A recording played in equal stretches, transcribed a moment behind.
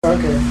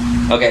Okay.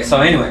 Okay,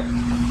 so anyway.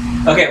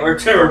 Okay, we're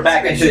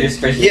back into this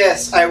spaceship.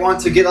 Yes, I want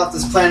to get off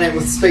this planet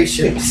with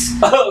spaceships.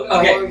 Oh,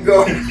 okay. I want to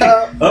go.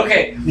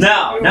 Okay,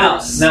 now,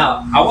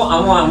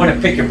 I want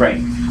to pick your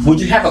brain. Would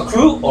you have a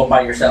crew or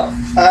by yourself?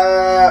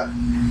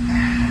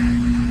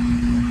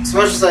 As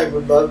much as I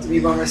would love to be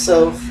by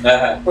myself,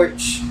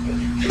 which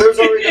there's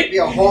already going to be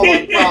a whole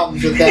lot of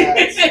problems with that.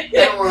 I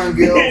don't want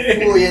to go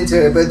fully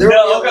into it, but there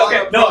will be a lot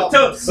of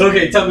problems.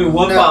 Tell me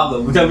one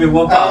problem. Tell me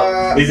one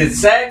problem. Is it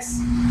sex?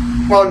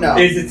 Well, no.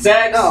 Is it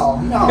sex?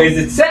 No. Is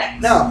it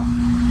sex? No.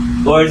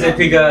 Or is it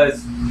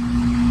because...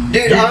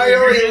 Dude, I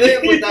already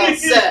live without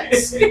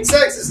sex.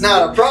 Sex is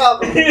not a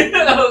problem. Okay.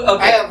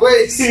 I have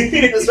ways,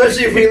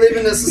 especially if we live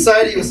in a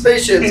society with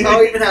spaceships,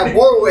 I'll even have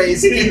more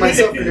ways to keep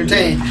myself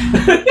entertained.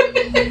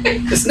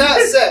 It's not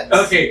sex.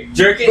 Okay,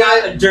 jerking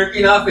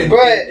off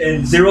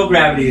in zero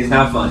gravity is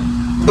not fun.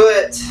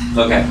 But,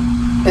 okay.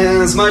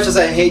 And as much as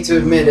I hate to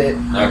admit it,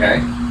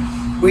 okay,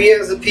 we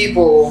as a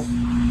people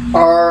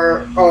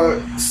are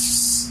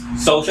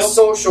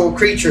social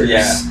creatures.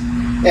 Yeah.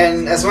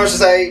 And as much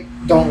as I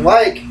don't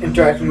like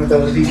interacting with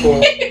other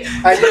people,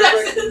 I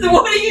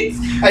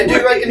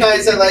do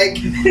recognize that, like,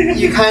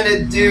 you kind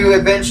of do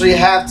eventually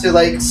have to,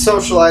 like,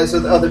 socialize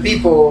with other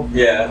people.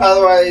 Yeah.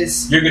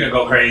 Otherwise, you're gonna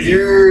go crazy.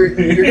 You're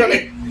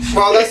gonna.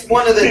 Well, that's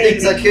one of the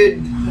things that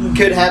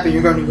could happen.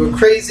 You're going to go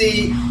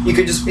crazy. You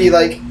could just be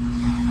like,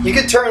 you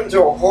could turn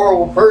into a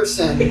horrible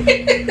person.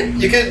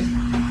 You could.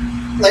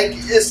 Like,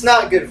 it's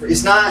not good for you.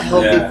 It's not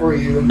healthy for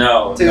you.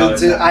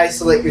 To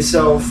isolate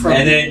yourself from.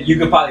 And then you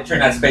could probably turn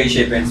that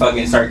spaceship and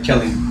fucking start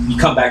killing. You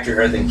come back to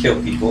Earth and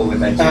kill people with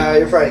that.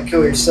 You'll probably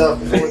kill yourself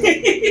before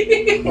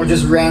or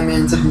just ram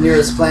into the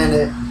nearest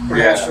planet or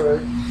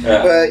asteroid.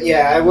 Yeah. But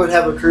yeah, I would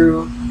have a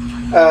crew.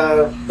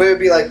 But it would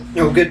be like,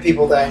 good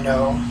people that I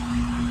know.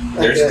 Like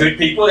there's good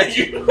people that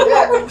you.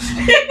 Yeah.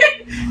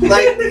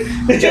 Like,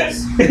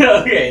 just.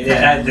 Okay,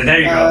 yeah, there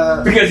you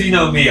go. Because you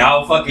know me,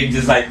 I'll fucking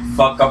just like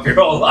fuck up your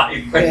whole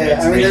life. Yeah,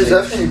 I mean, there's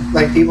definitely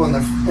like people in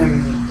the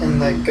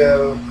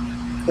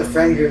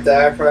friend group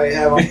that I probably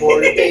have on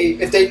board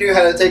if they knew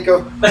how to take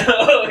over.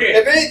 Okay.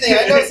 If anything,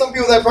 I know some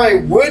people that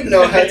probably would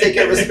know how to take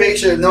over a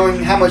spaceship,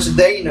 knowing how much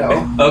they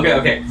know.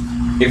 Okay.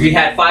 If you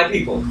had 5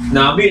 people,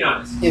 no, I'm being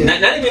honest. Yeah.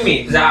 Not even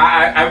me, because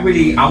I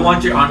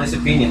want your honest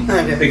opinion.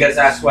 Okay. Because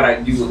that's what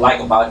I do like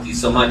about you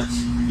so much.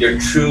 You're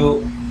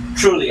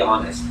truly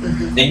honest.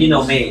 Mm-hmm. And you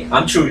know me,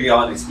 I'm truly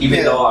honest.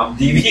 Even though I'm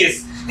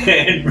devious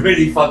and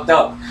really fucked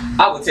up,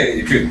 I will tell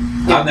you the truth.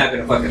 Yeah. I'm not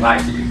going to fucking lie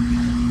to you.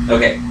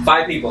 Okay,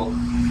 5 people.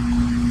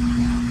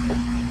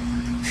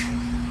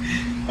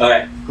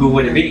 Alright, who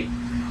would it be?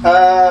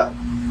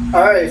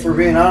 Alright, if we're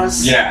being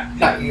honest. Yeah.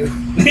 Not you.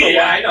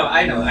 Yeah,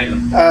 I know.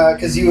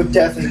 Because you would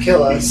definitely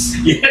kill us.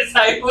 Yes,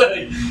 I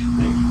would.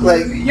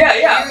 Like,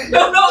 yeah.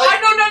 No, I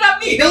know, not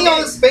me. Being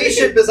on a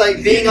spaceship is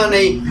like being on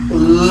a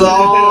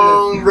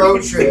long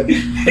road trip.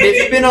 And if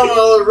you've been on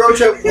a road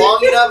trip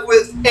long enough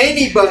with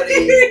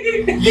anybody,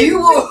 you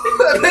will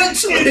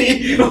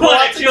eventually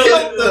want to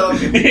kill them.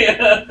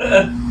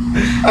 Yeah.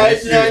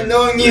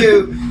 Knowing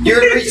you're going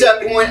to reach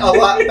that point a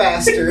lot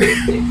faster.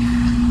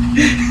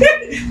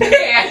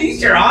 Hey, at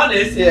least you're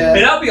honest. Yeah.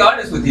 And I'll be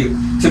honest with you.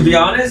 To be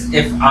honest,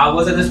 if I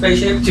was in a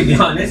spaceship, to be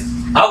honest,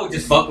 I would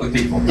just fuck with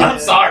people. Yeah. I'm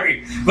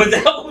sorry. But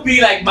that would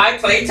be like my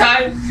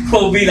playtime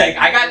will be like,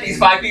 I got these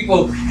 5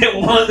 people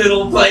in one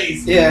little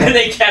place. Yeah. And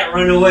they can't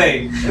run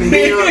away.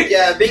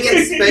 Being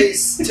in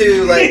space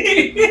too, like,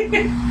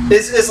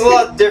 it's a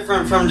lot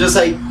different from just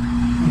like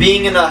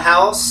being in a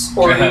house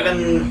or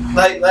even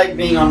like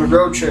being on a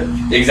road trip.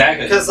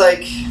 Exactly. Because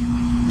like,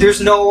 there's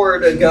nowhere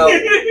to go.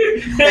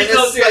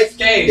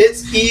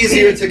 It's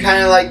easier to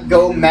kind of like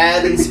go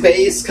mad in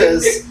space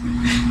because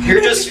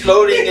you're just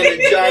floating in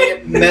a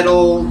giant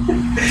metal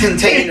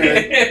container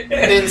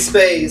in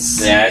space.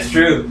 Yeah, it's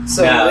true.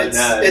 So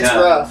it's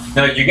rough.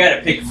 No, you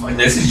gotta pick.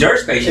 This is your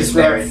spaceship. It's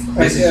rough.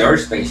 This is your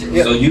spaceship.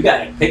 Yep. So you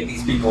gotta pick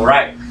these people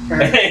right.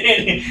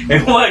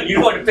 And one, you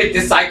don't want to pick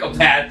this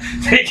psychopath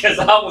because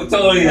I would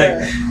totally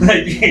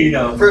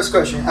like. First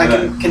question: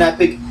 can I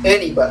pick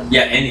anybody?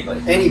 Yeah,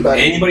 anybody.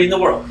 Anybody in the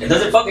world. It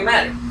doesn't fucking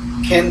matter.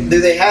 Do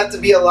they have to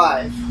be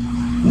alive?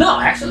 No,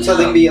 actually. So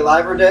they can be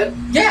alive or dead?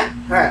 Yeah.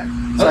 All right.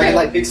 So I can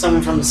like pick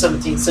someone from the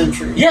 17th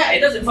century. Yeah, it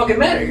doesn't fucking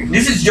matter.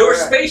 This is your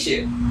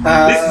spaceship.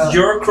 This is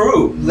your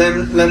crew.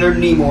 Leonard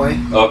Nimoy.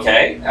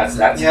 Okay, that's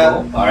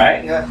cool. All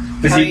right. Yeah.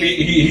 Because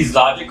he's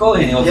logical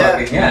and he'll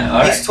fucking all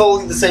right. He's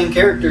totally the same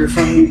character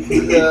from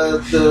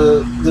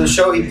the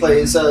show he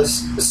plays,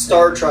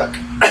 Star Trek.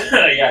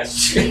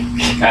 Yes.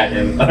 God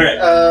damn it. All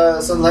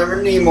right. So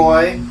Leonard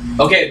Nimoy.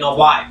 Okay, no,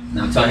 why?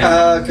 No, tell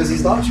him. Because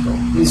he's logical.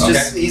 He's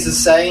the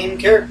same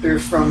character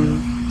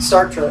from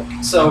Star Trek.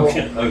 So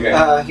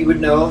he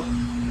would know,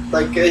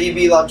 like he'd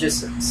be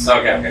logistics.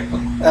 Okay, cool.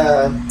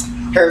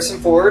 Harrison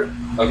Ford.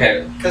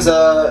 Okay. Because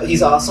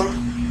he's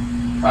awesome.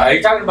 Are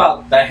you talking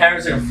about the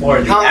Harrison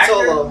Ford, the Han actor?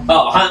 Solo.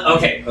 Oh, Han.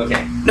 Okay.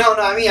 No,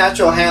 I mean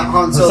actual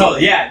Han Solo.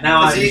 Yeah,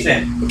 now I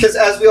understand. Because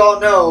as we all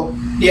know,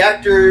 the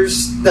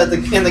actors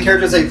and the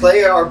characters they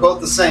play are both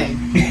the same.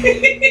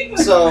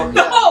 So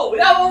no,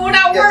 that would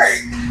not work.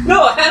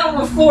 No,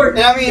 Animal Ford.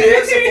 And I mean,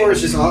 Harrison Ford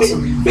is just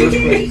awesome. In the first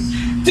place.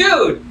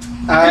 Dude,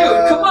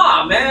 come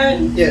on,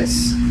 man.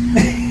 Yes.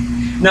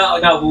 No,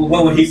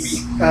 what would he be?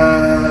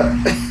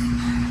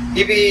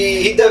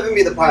 He'd definitely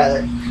be the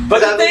pilot. But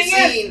the I've thing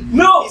seen, is,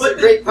 no, he's a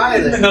great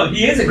pilot. No,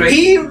 he is a great.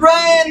 He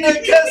ran the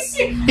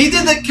he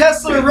did the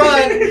Kessler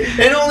run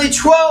in only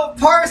 12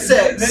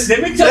 parsecs.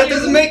 Let me tell that you,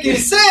 doesn't make any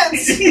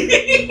sense,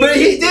 but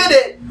he did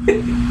it.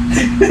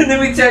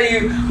 Let me tell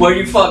you where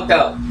you fucked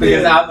up,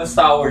 because I'm a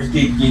Star Wars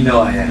geek. You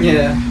know I am.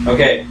 Yeah.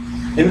 Okay.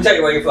 Let me tell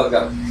you where you fucked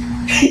up.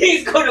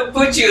 He's gonna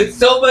put you in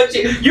so much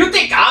shit. You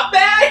think I'm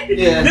bad?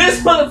 Yeah.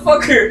 This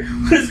motherfucker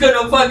is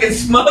gonna fucking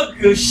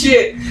smuggle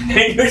shit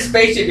in your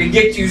spaceship and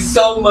get you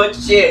so much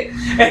shit.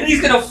 And he's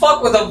gonna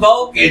fuck with a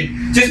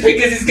Vulcan just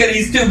because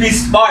he's to be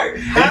smart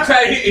and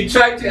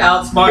try to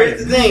outsmart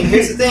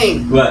Here's the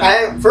thing. What?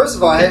 First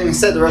of all, I haven't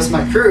said the rest of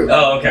my crew.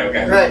 Oh, okay.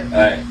 Right.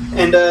 Alright.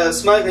 And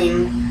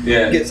smuggling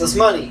gets us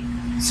money.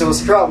 So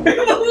it's a problem. And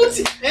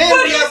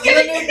we have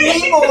Leonard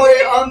Nimoy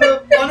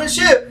on the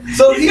ship.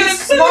 So he's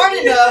smart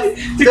enough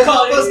to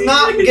help us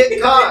not get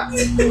caught.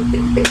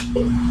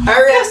 I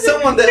already have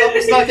someone to help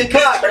us not get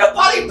caught. He's gonna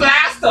probably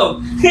blast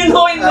him.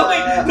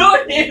 No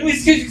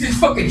enemies could just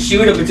fucking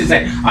shoot him and just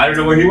say, I don't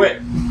know where he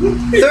went.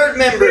 Third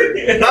member,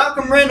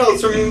 Malcolm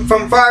Reynolds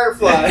from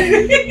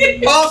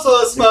Firefly. Also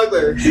a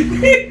smuggler.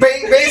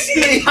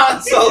 Basically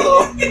Han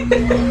Solo.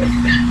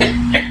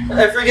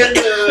 I forget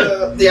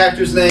the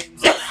actor's name.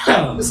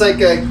 It's like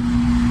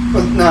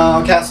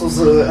no, Castle's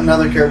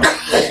another character.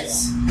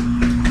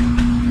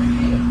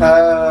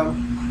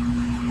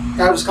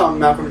 I'll just call him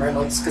Malcolm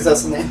Reynolds because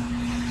that's the name.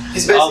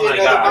 He's basically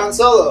another Han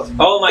Solo.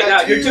 Oh my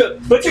god, you're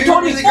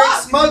Tony really great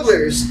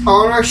smugglers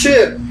on our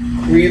ship.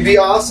 We'd be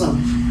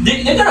awesome.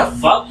 They're gonna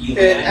fuck you,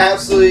 man. And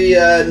absolutely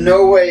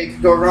no way it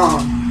could go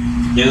wrong.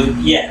 Dude,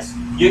 yes.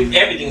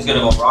 Everything's gonna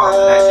go wrong in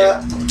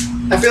that ship.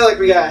 I feel like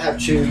we gotta have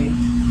Chewie.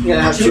 We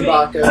gotta have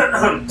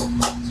Chewbacca.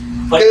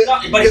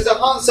 Because the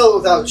Han Solo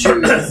without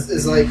Chewie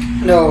is like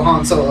no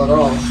Han Solo at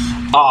all.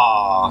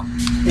 Aww.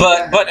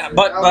 But I'm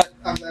glad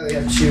we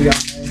have Chewie on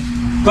there.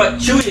 But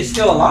Chewie is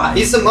still alive.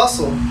 He's the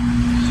muscle.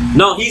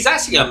 No, he's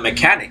actually a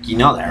mechanic. You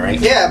know that, right?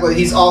 Yeah, but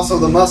he's also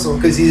the muscle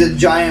because he's a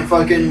giant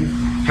fucking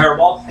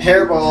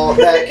hairball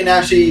that can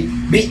actually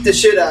beat the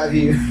shit out of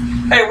you.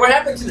 Hey, what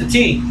happened to the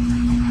tea?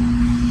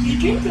 You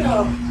drink it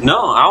all.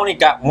 No, I only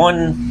got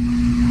one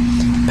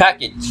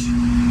package.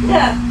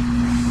 Yeah.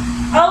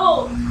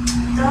 Oh,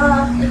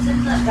 it's in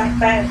the back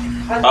bag.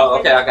 Oh,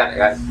 okay, I got it,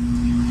 guys.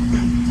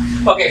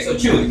 Okay, so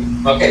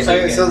Chewie. Okay,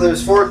 so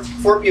there's four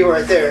people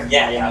right there.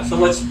 Yeah. So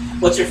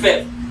what's your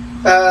fifth?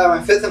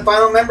 My fifth and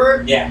final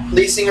member? Yeah.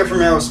 Lead singer from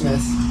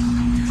Aerosmith.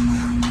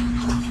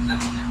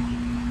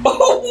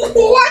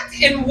 What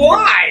and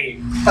why?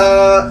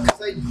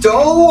 Because I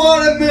don't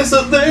want to miss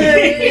a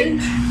thing.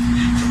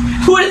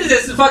 What is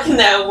this? Fucking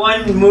that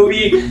one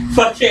movie?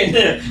 Fucking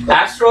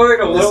Asteroid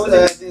or what was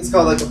it? I think it's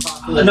called like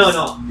Apocalypse.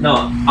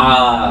 No.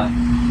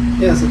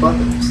 Yeah, it's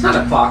Apocalypse. It's not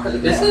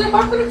Apocalypse. Is it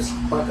Apocalypse?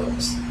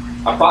 Apocalypse.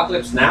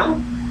 Apocalypse Now?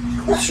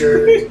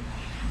 Sure.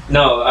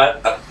 No,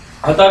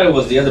 I thought it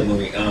was the other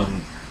movie.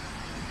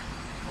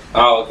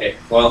 Oh, okay.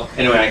 Well,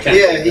 anyway, I can't.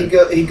 Yeah,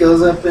 he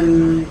goes up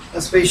in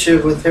a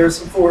spaceship with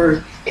Harrison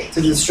Ford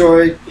to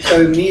destroy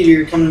a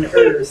meteor coming to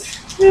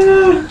Earth.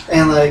 Yeah.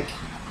 And like,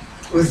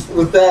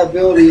 with that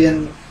ability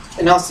and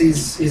also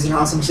he's an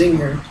awesome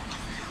singer.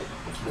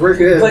 We're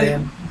good,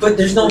 man. But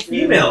there's no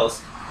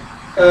females.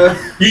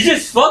 You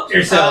just fucked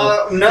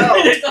yourself. No.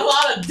 There's a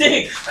lot of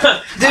dick.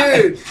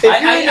 Dude, if you're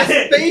in a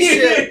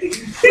spaceship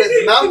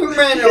with Malcolm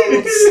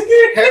Reynolds,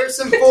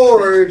 Harrison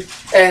Ford,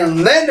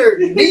 and Leonard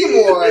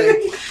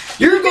Nimoy,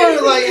 you're going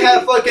to like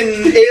have fucking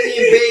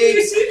alien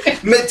babes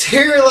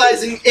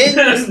materializing in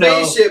your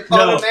spaceship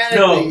automatically.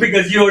 No,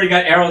 because you already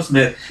got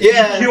Aerosmith.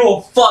 Yeah. You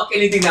will fuck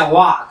anything that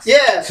walks.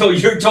 Yeah. So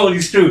you're totally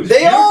screwed.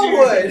 They all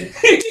would.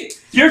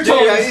 You're Dude,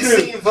 totally have you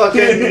screwed. seen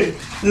fucking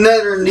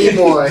Leonard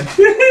Nimoy?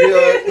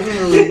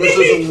 You're like, this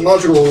isn't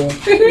logical.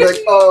 You're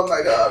like, oh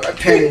my god, my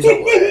panties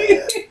are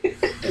wet.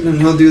 And then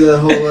he'll do that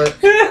whole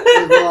like,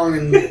 long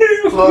and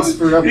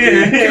philosopher up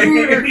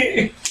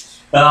there.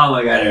 Oh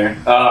my god, Aaron.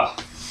 Oh.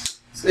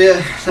 So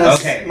yeah, that's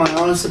Okay. my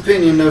honest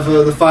opinion of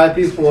the 5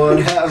 people I'd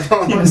have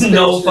on my spaceship.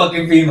 No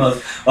fucking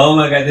females. Oh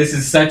my god, this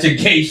is such a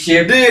gay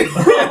ship. Dude.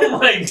 Oh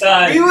my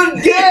god. You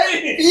would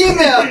get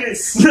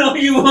females! No,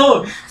 you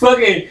won't.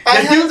 Fucking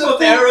I the have dude the from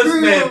full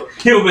Aerosmith, crew.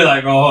 he'll be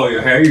like, oh,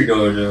 how you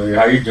doing?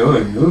 How you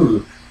doing?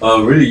 Ooh,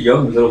 a really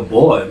young little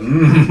boy.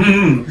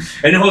 And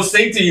he'll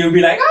sing to you and be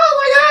like, oh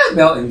my god.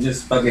 Melt and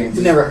just fucking.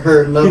 You never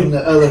heard Love in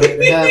the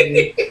Elevator, have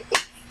you?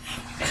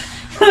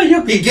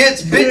 He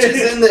gets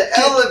bitches in the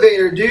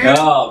elevator, dude.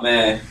 Oh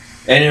man.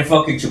 And then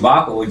fucking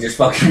Chewbacca would just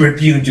fucking rip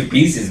you into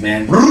pieces,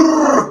 man.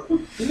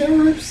 He never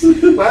rips.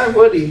 Why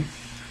would he?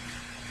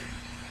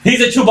 He's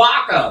a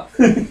Chewbacca.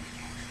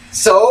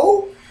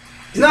 So?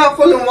 He's not a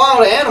fucking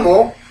wild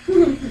animal.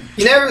 You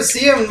never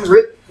see him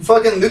rip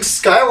fucking Luke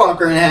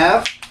Skywalker in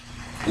half.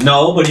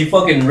 No, but he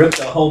fucking ripped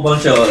a whole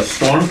bunch of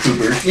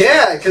stormtroopers.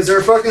 Yeah, because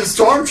they're fucking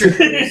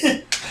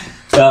stormtroopers.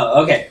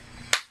 Okay.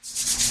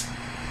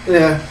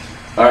 Yeah.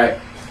 All right.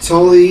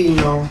 Totally,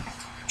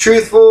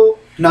 truthful,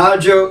 not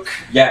a joke.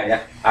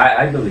 Yeah.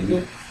 I believe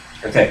you.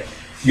 Okay.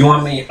 You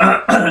want me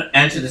to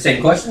answer the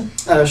same question?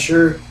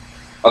 Sure.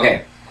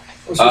 Okay.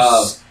 What's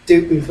your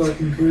stupid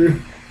fucking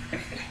crew?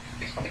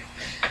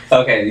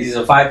 Okay, these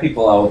are 5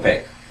 people I will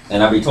pick,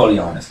 and I'll be totally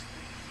honest.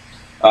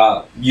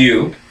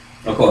 You,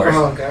 of course.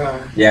 Oh,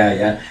 God.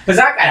 Yeah. Because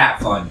I gotta have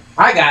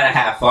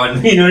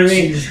fun. You know what I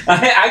mean?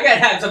 I gotta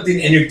have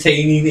something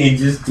entertaining and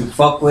just to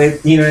fuck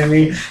with. You know what I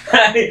mean?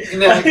 I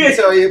can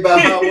tell you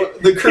about how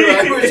the crew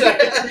I wish I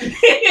had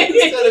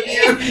instead of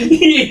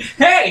you.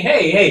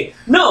 Hey.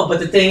 No, but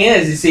the thing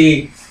is, you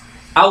see,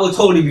 I will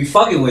totally be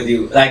fucking with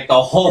you like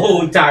the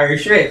whole entire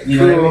trip. You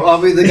know Cool. what I mean?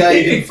 I'll be the guy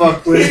you can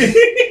fuck with.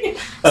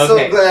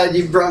 So glad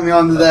you brought me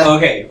onto that.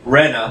 Okay,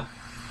 Rena.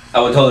 I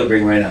would totally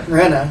bring Rena.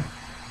 Rena.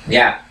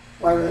 Yeah.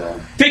 Why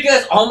Rena?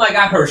 Because oh my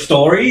god, her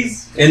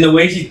stories and the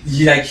way she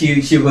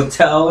would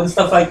tell and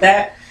stuff like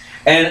that.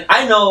 And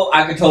I know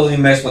I could totally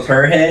mess with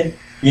her head.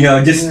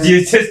 Just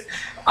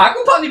I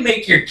could probably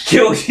make her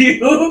kill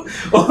you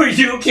or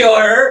you kill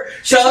her.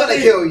 She's gonna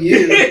kill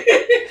you.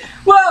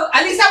 Well,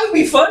 at least that would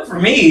be fun for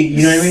me.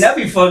 You know what I mean?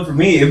 That'd be fun for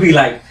me. It'd be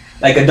like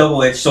a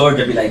double-edged sword.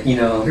 It'd be like,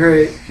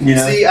 Great.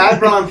 See, I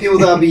brought people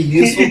that'll be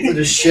useful to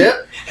the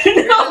ship. No.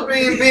 You're just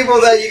bringing people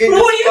that you can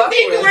What do just you fuck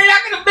think with. we're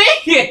not gonna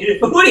make it?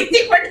 What do you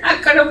think we're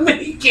not gonna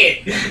make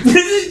it? This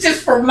is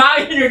just for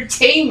my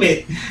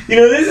entertainment.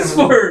 This is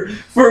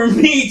for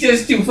me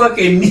just to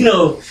fucking,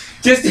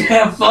 just to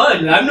have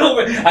fun. I know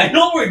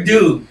we're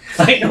doomed.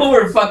 I know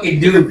we're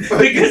fucking doomed.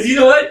 Because you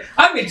know what?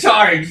 I'm in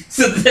charge.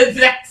 So that's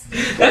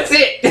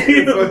it.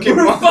 Fucking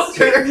We're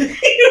monster.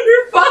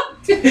 We're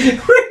fucked.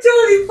 We're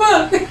totally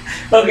fucked.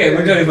 Okay,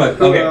 we're totally fucked.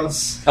 Who Okay.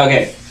 else?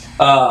 Okay.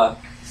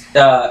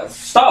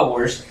 Star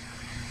Wars,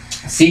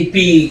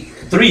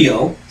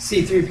 CP3O,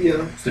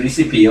 C-3PO.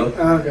 3CPO,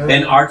 Oh, God.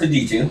 and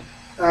R2D2.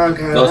 Oh,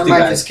 God. Those I two might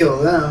guys. just kill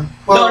them.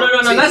 No,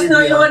 that's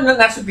C-3PO. you know what? No,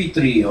 that should be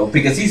 3O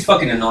because he's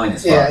fucking annoying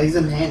as fuck. Yeah, he's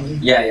a nanny.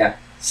 Yeah.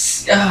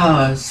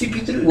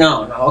 CP3.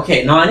 No.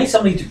 Okay. No, I need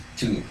somebody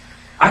to.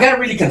 I gotta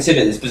really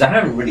consider this because I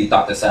haven't really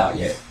thought this out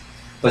yet.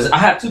 But I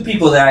have 2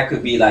 people that I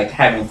could be like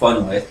having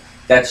fun with.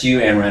 That's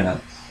you and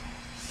Rena.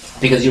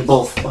 Because you're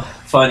both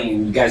funny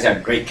and you guys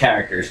have great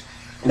characters.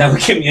 And that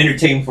would keep me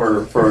entertained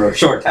for a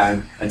short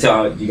time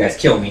until you guys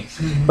kill me.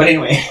 But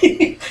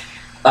anyway,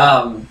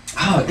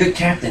 good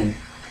captain.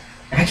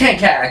 I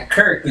can't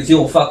Kirk because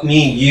you'll fuck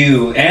me,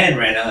 you, and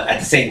Rena at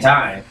the same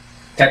time.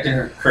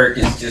 Captain Kirk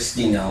is just,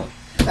 I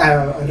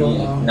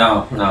don't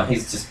know. No,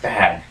 he's just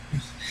bad.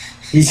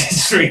 He's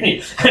just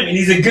really,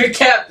 he's a good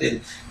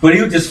captain, but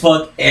he'll just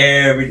fuck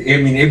it'd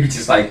be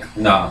just like,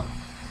 no.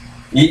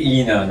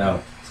 No.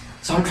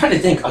 So I'm trying to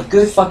think, a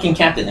good fucking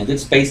captain, a good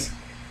space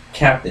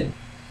captain.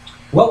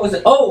 What was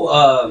it?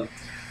 Oh,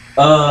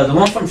 the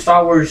one from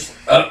Star Wars,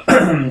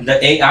 the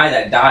AI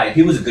that died.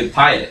 He was a good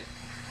pilot.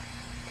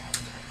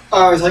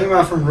 Oh, I was talking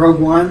about from Rogue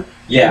One.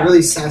 Yeah. A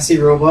really sassy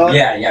robot.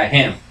 Yeah,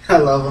 him. I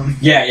love him.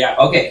 Yeah.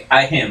 Okay,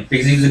 him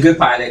because he was a good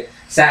pilot,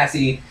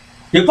 sassy.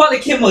 He'll probably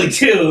kill me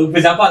too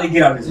because I'll probably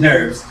get on his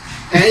nerves.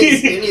 And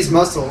he's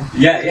muscle.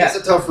 Yeah. He's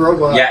a tough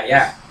robot.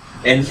 Yeah.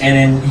 And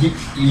then he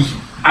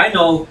I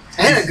know.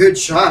 And a good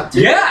shot,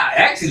 too. Yeah,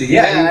 actually,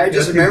 yeah. I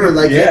just remember,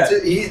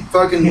 he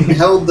fucking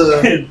held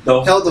the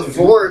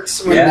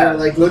forks when they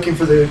were, looking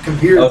for the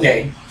computer.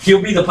 Okay,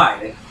 he'll be the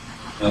pilot.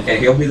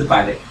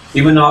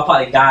 Even though I'll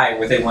probably die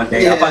within one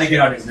day, I'll probably get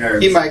on his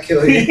nerves. He might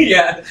kill you.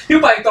 Yeah, he'll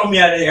probably throw me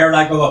out of the air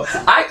like, oh,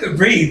 I could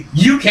breathe,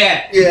 you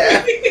can't.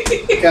 Yeah.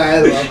 God,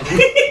 I love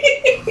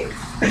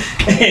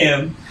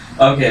him.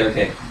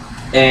 Okay.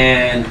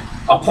 And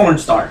a porn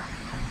star.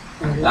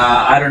 Okay.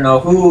 I don't know,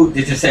 who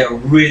did you say a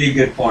really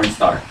good porn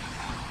star?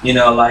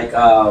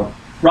 Ron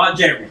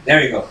Jeremy.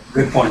 There you go.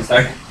 Good porn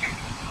star.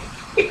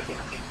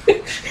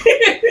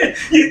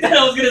 You thought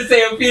I was going to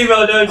say a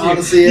female, don't you?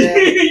 Honestly, yeah.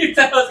 You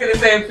thought I was going to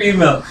say a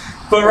female.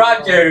 But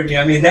Ron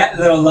Jeremy, that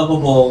little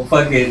lovable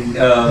fucking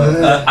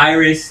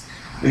Irish,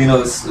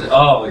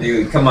 oh,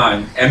 dude, come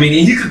on.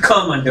 You could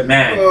come on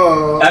demand.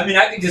 Oh. I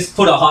could just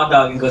put a hot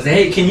dog and go,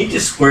 hey, can you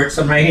just squirt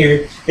some right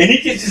here? And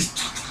he could just...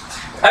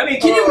 can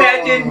you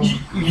imagine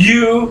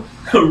you,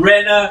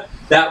 Rena,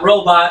 that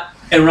robot,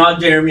 and Ron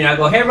Jeremy, and I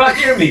go, hey, Ron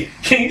Jeremy,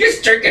 can you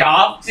just jerk it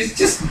off?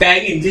 Just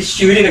bang it, just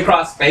shoot it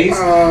across space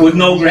with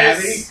no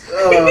gravity?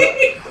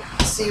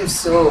 Seems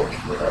so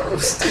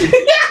gross. Yeah,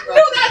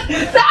 no,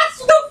 that's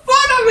the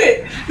fun of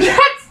it.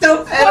 That's the fun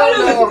of it. I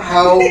don't know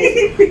how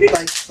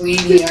clean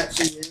he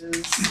actually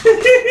is.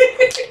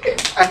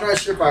 I'm not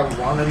sure if I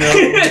want to know.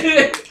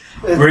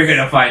 We're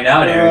gonna find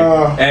out,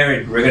 Aaron.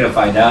 Aaron, we're gonna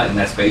find out in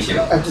that spaceship.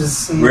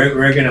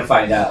 We're gonna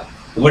find out.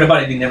 What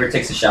about if he never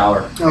takes a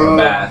shower or a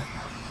bath?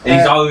 And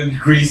he's always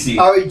greasy.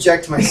 I'll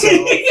eject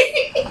myself.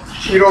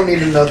 You don't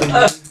need another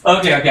one.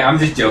 Okay, I'm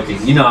just joking.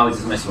 I was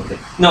just messing with it.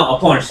 No, a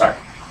porn star.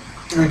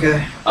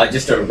 Okay.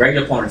 Just a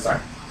regular porn star.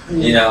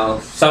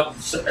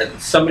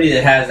 Somebody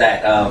that has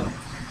that,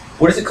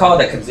 what is it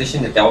called, that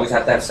condition that they always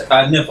have to have,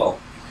 a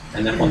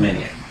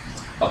nymphomaniac.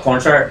 A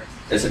porn star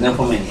is a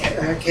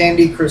nymphomaniac.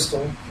 Candy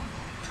Crystal.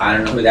 I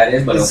don't know who that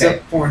is, but It's okay.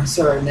 a porn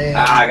star name.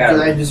 I got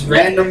it. Just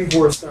random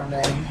porn star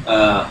name.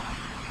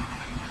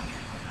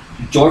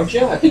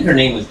 Georgia? I think her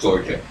name was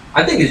Georgia.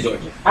 I think it's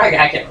Georgia. I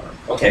can't remember.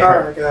 Okay.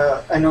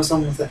 Or I know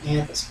someone with an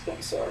aunt that's a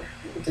porn star.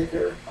 I think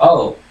her.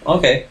 Oh,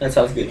 okay. That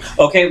sounds good.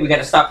 Okay, we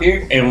gotta stop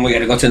here and we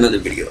gotta go to another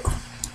video.